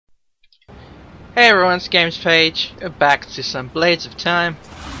Hey everyone, it's Games Page. We're back to some Blades of Time.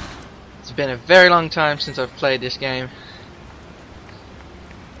 It's been a very long time since I've played this game.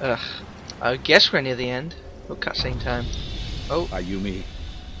 I guess we're near the end. Oh, cutscene time. Oh, Ayumi,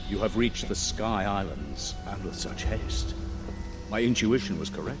 you have reached the Sky Islands, and with such haste. My intuition was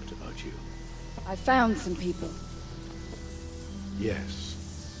correct about you. I found some people.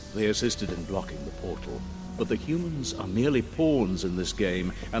 Yes, they assisted in blocking the portal. But the humans are merely pawns in this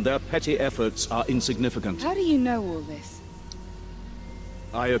game, and their petty efforts are insignificant. How do you know all this?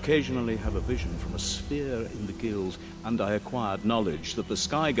 I occasionally have a vision from a sphere in the guild, and I acquired knowledge that the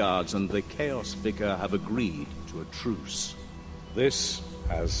Sky Guards and the Chaos Vicar have agreed to a truce. This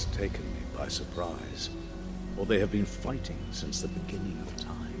has taken me by surprise, for they have been fighting since the beginning of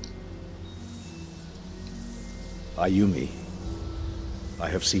time. Ayumi, I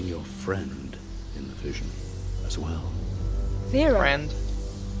have seen your friend in the vision as well. Zero. friend.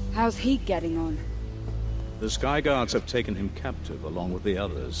 How's he getting on? The Sky Guards have taken him captive along with the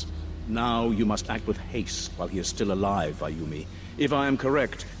others. Now you must act with haste while he is still alive, Ayumi. If I am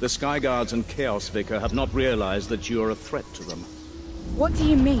correct, the Sky Guards and Chaos Vicar have not realized that you are a threat to them. What do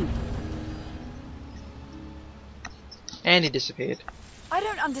you mean? And he disappeared. I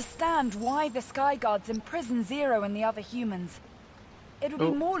don't understand why the Sky Guards imprison Zero and the other humans. It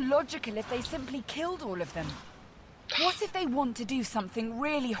would be more logical if they simply killed all of them. What if they want to do something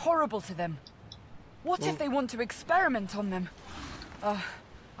really horrible to them? What if they want to experiment on them?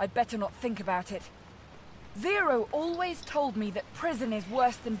 I'd better not think about it. Zero always told me that prison is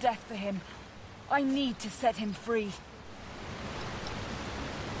worse than death for him. I need to set him free.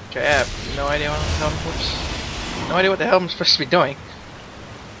 Okay, I have no idea what the hell. Whoops. No idea what the hell I'm supposed to be doing.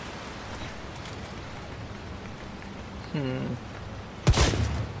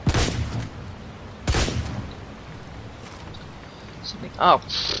 Something. Oh,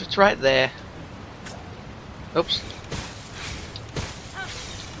 it's right there. Oops.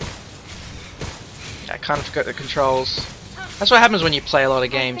 I kind of forgot the controls. That's what happens when you play a lot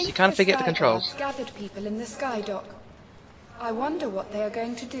of games. You kind of forget the controls. Gathered people in the Sky Dock. I wonder what they are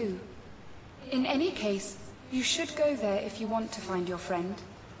going to do. In any case, you should go there if you want to find your friend.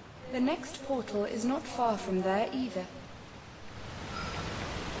 The next portal is not far from there either.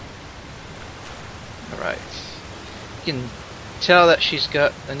 Alright. You can tell that she's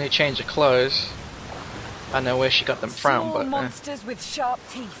got a new change of clothes. I don't know where she got them from, Small but monsters with sharp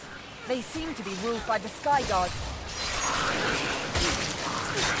teeth. They seem to be ruled by the Sky Guards.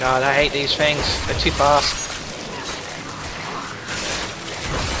 God, I hate these things. They're too fast.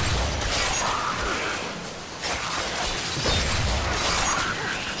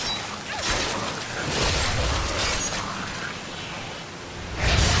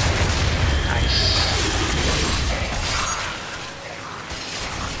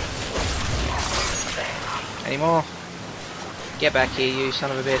 Any more? Get back here, you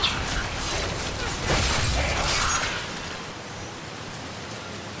son of a bitch.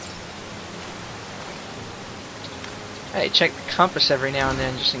 Hey, check the compass every now and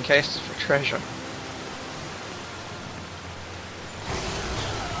then just in case it's for treasure.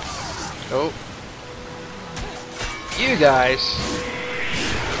 Oh. You guys!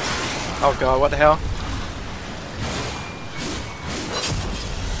 Oh god, what the hell?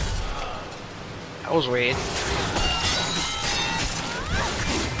 That was weird.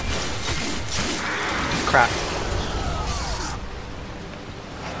 Crap.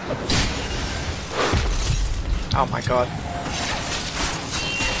 Oh my god.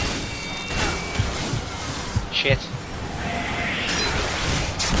 Shit.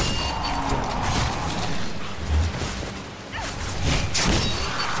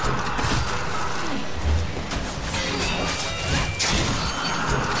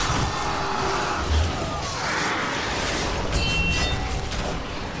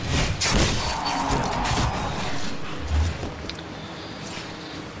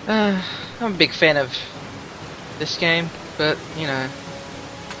 I'm a big fan of this game, but you know,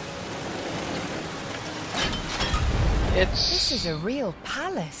 This is a real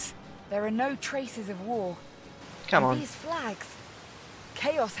palace. There are no traces of war. Come And on. these flags.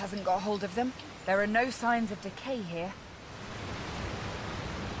 Chaos hasn't got hold of them. There are no signs of decay here.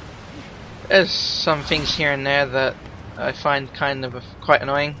 There's some things here and there that I find kind of quite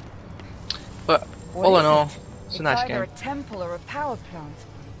annoying, but What all is in all, it? it's a nice either game. a temple or a power plant.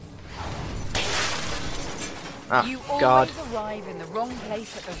 Oh You god. always arrive in the wrong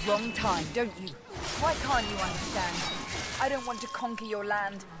place at the wrong time, don't you? Why can't you understand? I don't want to conquer your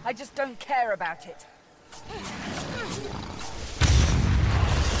land. I just don't care about it.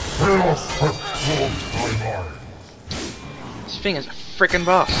 This thing is a freaking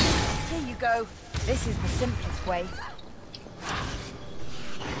boss. Here you go. This is the simplest way.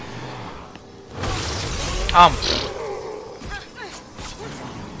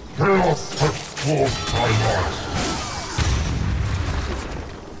 Chaos has caused my life.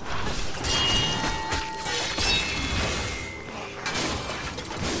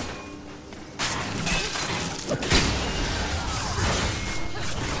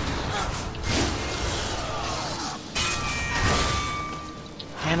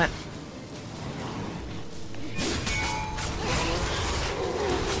 Damn it.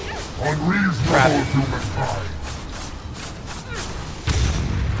 Unreasonable humankind.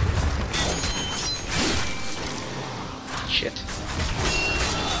 Shit.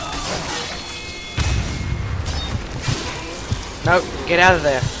 No, get out of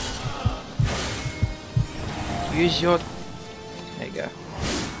there. Use your... There you go.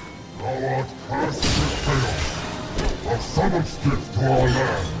 Thou art cursed with chaos. Thou summonest it to our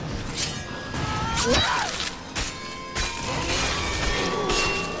land.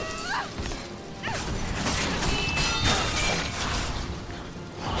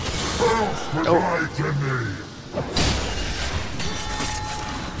 Chaos resides in me.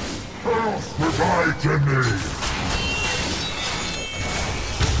 Chaos resides in me.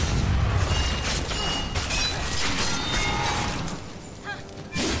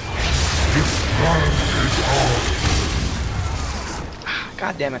 This land is ours.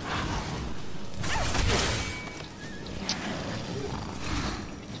 God damn it.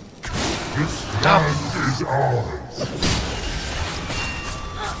 This land is ours.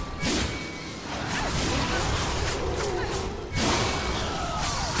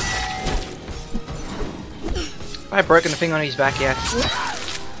 Have I broken the thing on his back yet?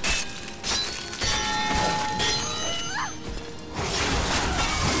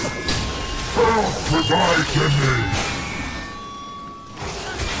 Chaos resides in me.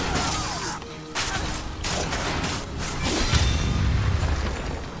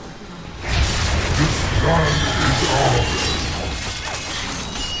 This land is ours.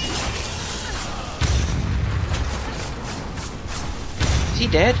 Is he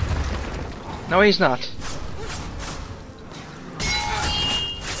dead? No, he's not.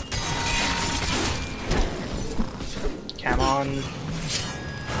 Come on.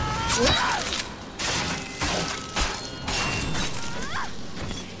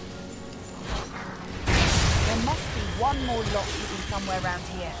 There must be one more lock hidden somewhere around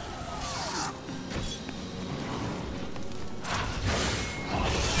here.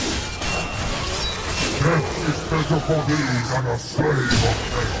 Death is better for thee than a slave of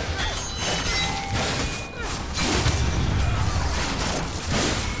chaos.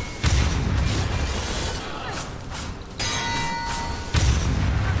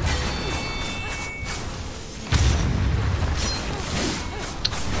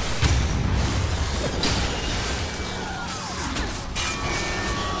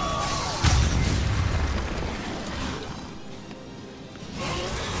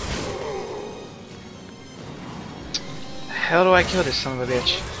 How do I kill this son of a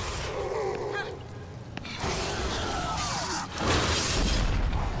bitch?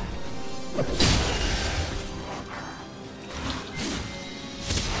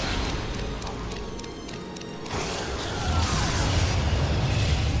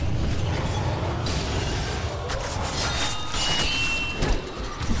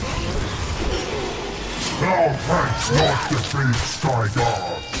 Thou canst not defeat Sky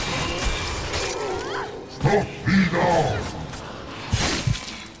Guards. Stop thee now.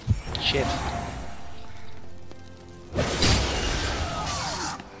 Shit.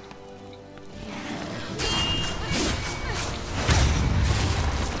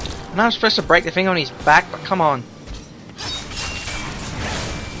 I'm not supposed to break the thing on his back, but come on.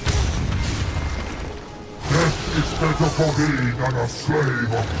 Death is better for thee than a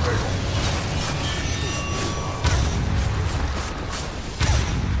slave of chaos.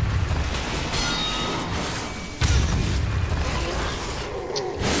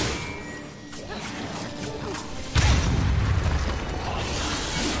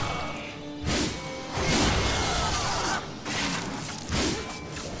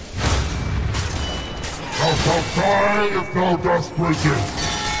 Thou shalt die if thou dost resist.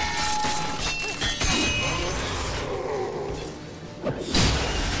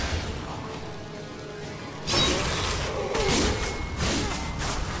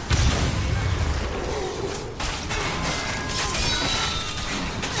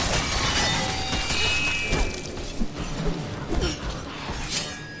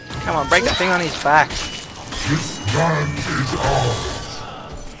 Come on, break that thing on his back. This land is ours.